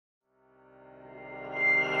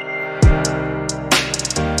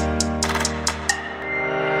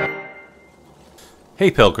Hey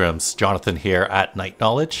Pilgrims, Jonathan here at Night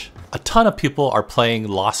Knowledge. A ton of people are playing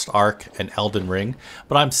Lost Ark and Elden Ring,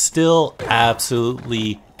 but I'm still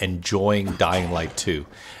absolutely enjoying Dying Light 2.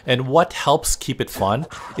 And what helps keep it fun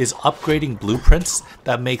is upgrading blueprints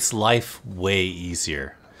that makes life way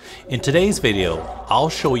easier. In today's video, I'll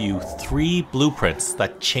show you 3 blueprints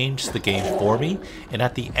that changed the game for me, and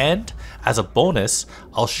at the end, as a bonus,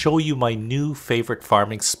 I'll show you my new favorite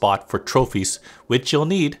farming spot for trophies, which you'll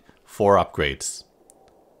need for upgrades.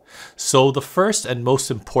 So the first and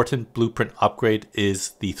most important blueprint upgrade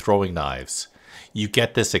is the throwing knives. You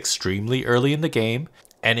get this extremely early in the game,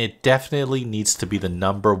 and it definitely needs to be the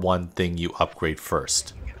 #1 thing you upgrade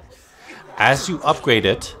first. As you upgrade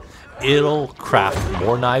it, it'll craft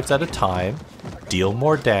more knives at a time, deal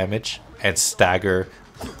more damage, and stagger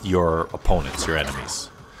your opponents, your enemies.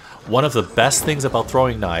 One of the best things about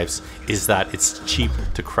throwing knives is that it's cheap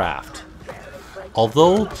to craft.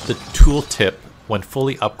 Although the tooltip, when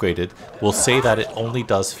fully upgraded, will say that it only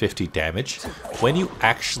does 50 damage, when you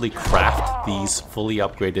actually craft these fully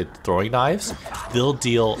upgraded throwing knives, they'll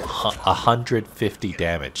deal 150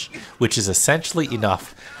 damage, which is essentially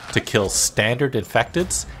enough to kill standard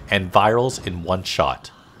infecteds and virals in one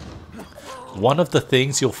shot. One of the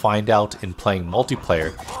things you'll find out in playing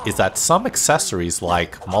multiplayer is that some accessories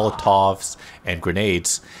like Molotovs and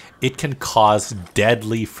grenades, it can cause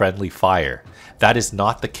deadly friendly fire. That is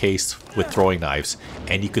not the case with throwing knives,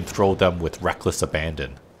 and you can throw them with reckless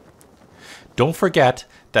abandon. Don't forget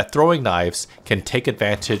that throwing knives can take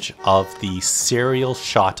advantage of the serial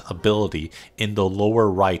shot ability in the lower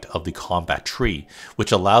right of the combat tree,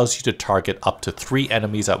 which allows you to target up to 3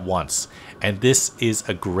 enemies at once, and this is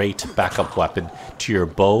a great backup weapon to your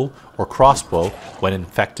bow or crossbow when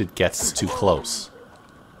infected gets too close.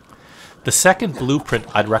 The second blueprint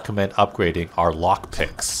I'd recommend upgrading are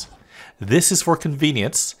lockpicks. This is for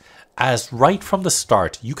convenience, as right from the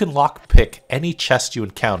start you can lockpick any chest you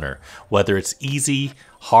encounter, whether it's easy,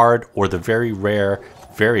 hard, or the very rare,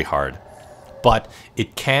 very hard. But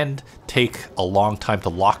it can take a long time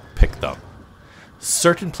to lockpick them.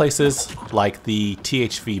 Certain places like the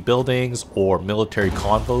THV buildings or military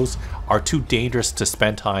convos are too dangerous to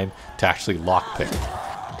spend time to actually lockpick.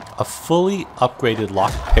 A fully upgraded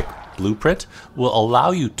lockpick blueprint will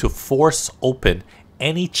allow you to force open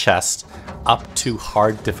any chest up to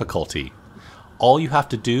hard difficulty. All you have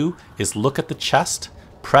to do is look at the chest,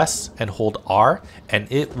 press and hold R,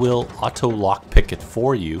 and it will auto lockpick it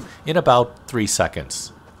for you in about 3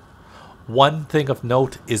 seconds. One thing of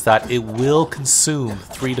note is that it will consume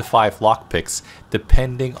 3 to 5 lockpicks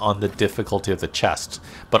depending on the difficulty of the chest.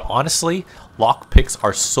 But honestly, lockpicks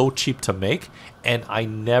are so cheap to make, and I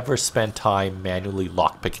never spend time manually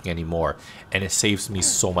lockpicking anymore, and it saves me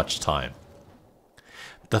so much time.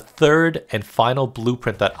 The third and final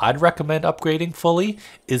blueprint that I'd recommend upgrading fully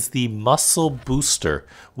is the Muscle Booster,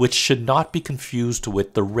 which should not be confused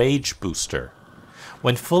with the Rage Booster.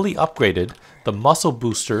 When fully upgraded, the Muscle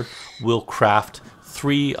Booster will craft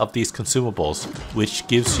 3 of these consumables, which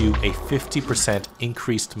gives you a 50%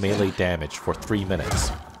 increased melee damage for 3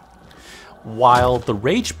 minutes. While the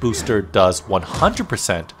Rage Booster does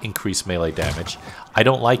 100% increased melee damage, I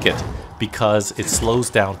don't like it because it slows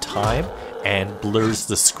down time and blurs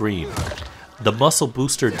the screen. The Muscle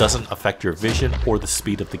Booster doesn't affect your vision or the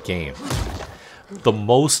speed of the game. The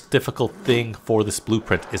most difficult thing for this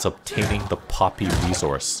blueprint is obtaining the Poppy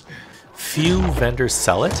resource. Few vendors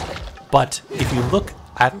sell it, but if you look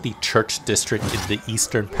at the church district in the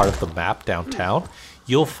eastern part of the map downtown,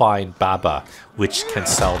 you'll find Baba, which can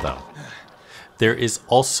sell them. There is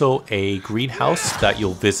also a greenhouse that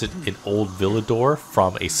you'll visit in Old Villador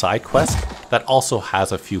from a side quest that also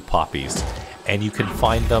has a few poppies. And you can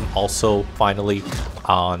find them also finally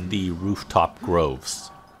on the rooftop groves.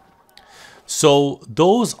 So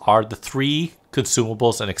those are the 3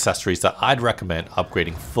 consumables and accessories that I'd recommend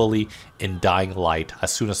upgrading fully in Dying Light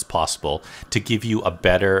as soon as possible to give you a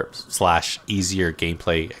better / easier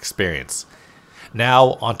gameplay experience.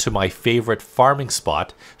 Now onto my favorite farming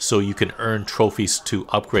spot so you can earn trophies to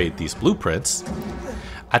upgrade these blueprints.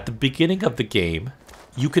 At the beginning of the game,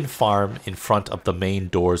 you can farm in front of the main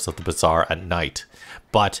doors of the bazaar at night.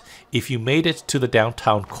 But if you made it to the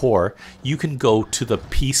downtown core, you can go to the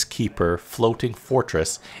Peacekeeper floating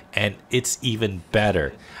fortress, and it's even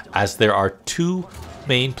better as there are 2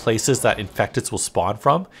 main places that infecteds will spawn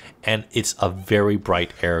from, and it's a very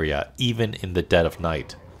bright area even in the dead of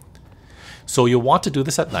night. So you'll want to do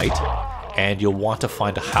this at night, and you'll want to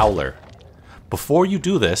find a howler. Before you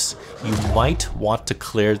do this, you might want to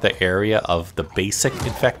clear the area of the basic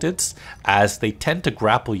infecteds, as they tend to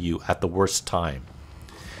grapple you at the worst time.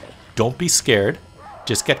 Don't be scared.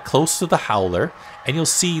 Just get close to the howler and you'll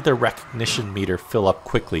see the recognition meter fill up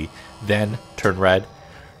quickly, then turn red,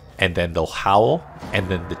 and then they'll howl, and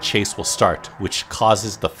then the chase will start, which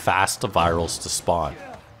causes the fast virals to spawn.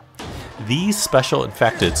 These special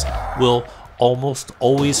infecteds will almost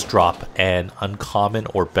always drop an uncommon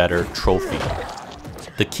or better trophy.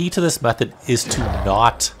 The key to this method is to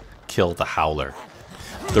not kill the howler.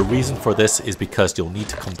 The reason for this is because you'll need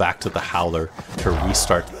to come back to the howler to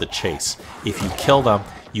restart the chase. If you kill them,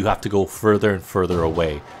 you have to go further and further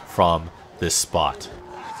away from this spot.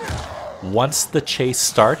 Once the chase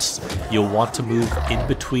starts, you'll want to move in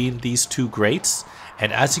between these two grates,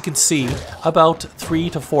 and as you can see, about 3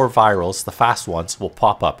 to 4 virals, the fast ones, will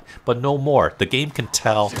pop up, but no more. The game can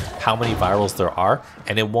tell how many virals there are,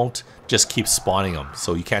 and it won't just keep spawning them,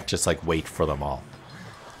 so you can't just like wait for them all.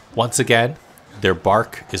 Once again, their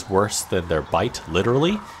bark is worse than their bite,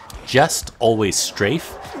 literally. Just always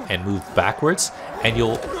strafe and move backwards, and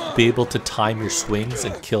you'll be able to time your swings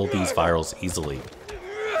and kill these virals easily.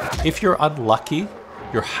 If you're unlucky,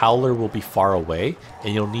 your howler will be far away,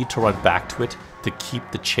 and you'll need to run back to it to keep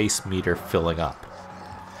the chase meter filling up.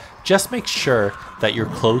 Just make sure that you're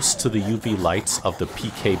close to the UV lights of the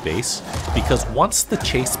PK base, because once the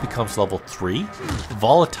chase becomes level 3,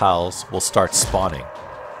 volatiles will start spawning.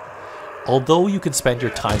 Although you can spend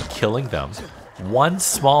your time killing them, one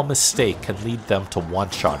small mistake can lead them to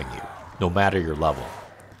one-shotting you, no matter your level.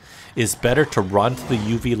 It's better to run to the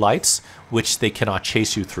UV lights, which they cannot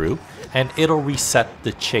chase you through, and it'll reset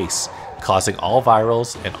the chase, causing all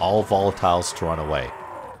virals and all volatiles to run away.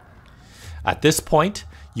 At this point,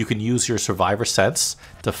 you can use your survivor sense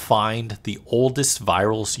to find the oldest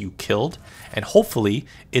virals you killed, and hopefully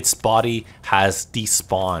its body has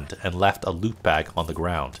despawned and left a loot bag on the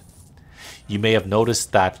ground. You may have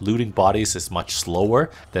noticed that looting bodies is much slower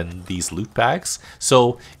than these loot bags,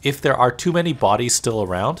 so if there are too many bodies still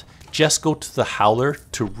around, just go to the howler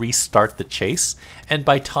to restart the chase, and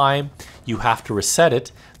by time you have to reset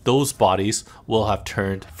it, those bodies will have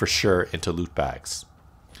turned for sure into loot bags.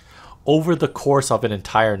 Over the course of an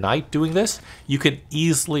entire night doing this, you can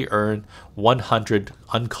easily earn 100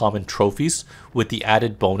 uncommon trophies with the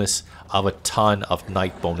added bonus of a ton of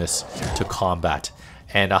night bonus to combat.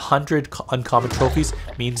 And 100 uncommon trophies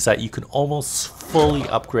means that you can almost fully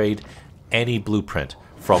upgrade any blueprint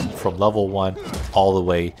from level 1 all the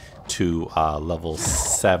way to level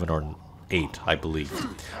 7 or 8, I believe.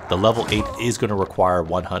 The level 8 is going to require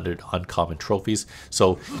 100 uncommon trophies,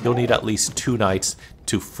 so you'll need at least 2 nights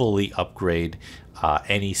to fully upgrade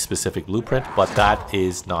any specific blueprint, but that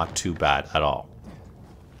is not too bad at all.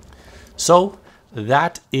 So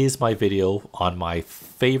that is my video on my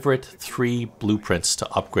favorite 3 blueprints to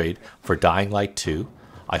upgrade for Dying Light 2.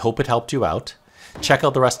 I hope it helped you out. Check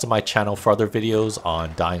out the rest of my channel for other videos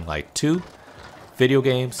on Dying Light 2, video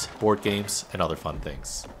games, board games, and other fun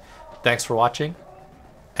things. Thanks for watching,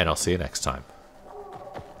 and I'll see you next time.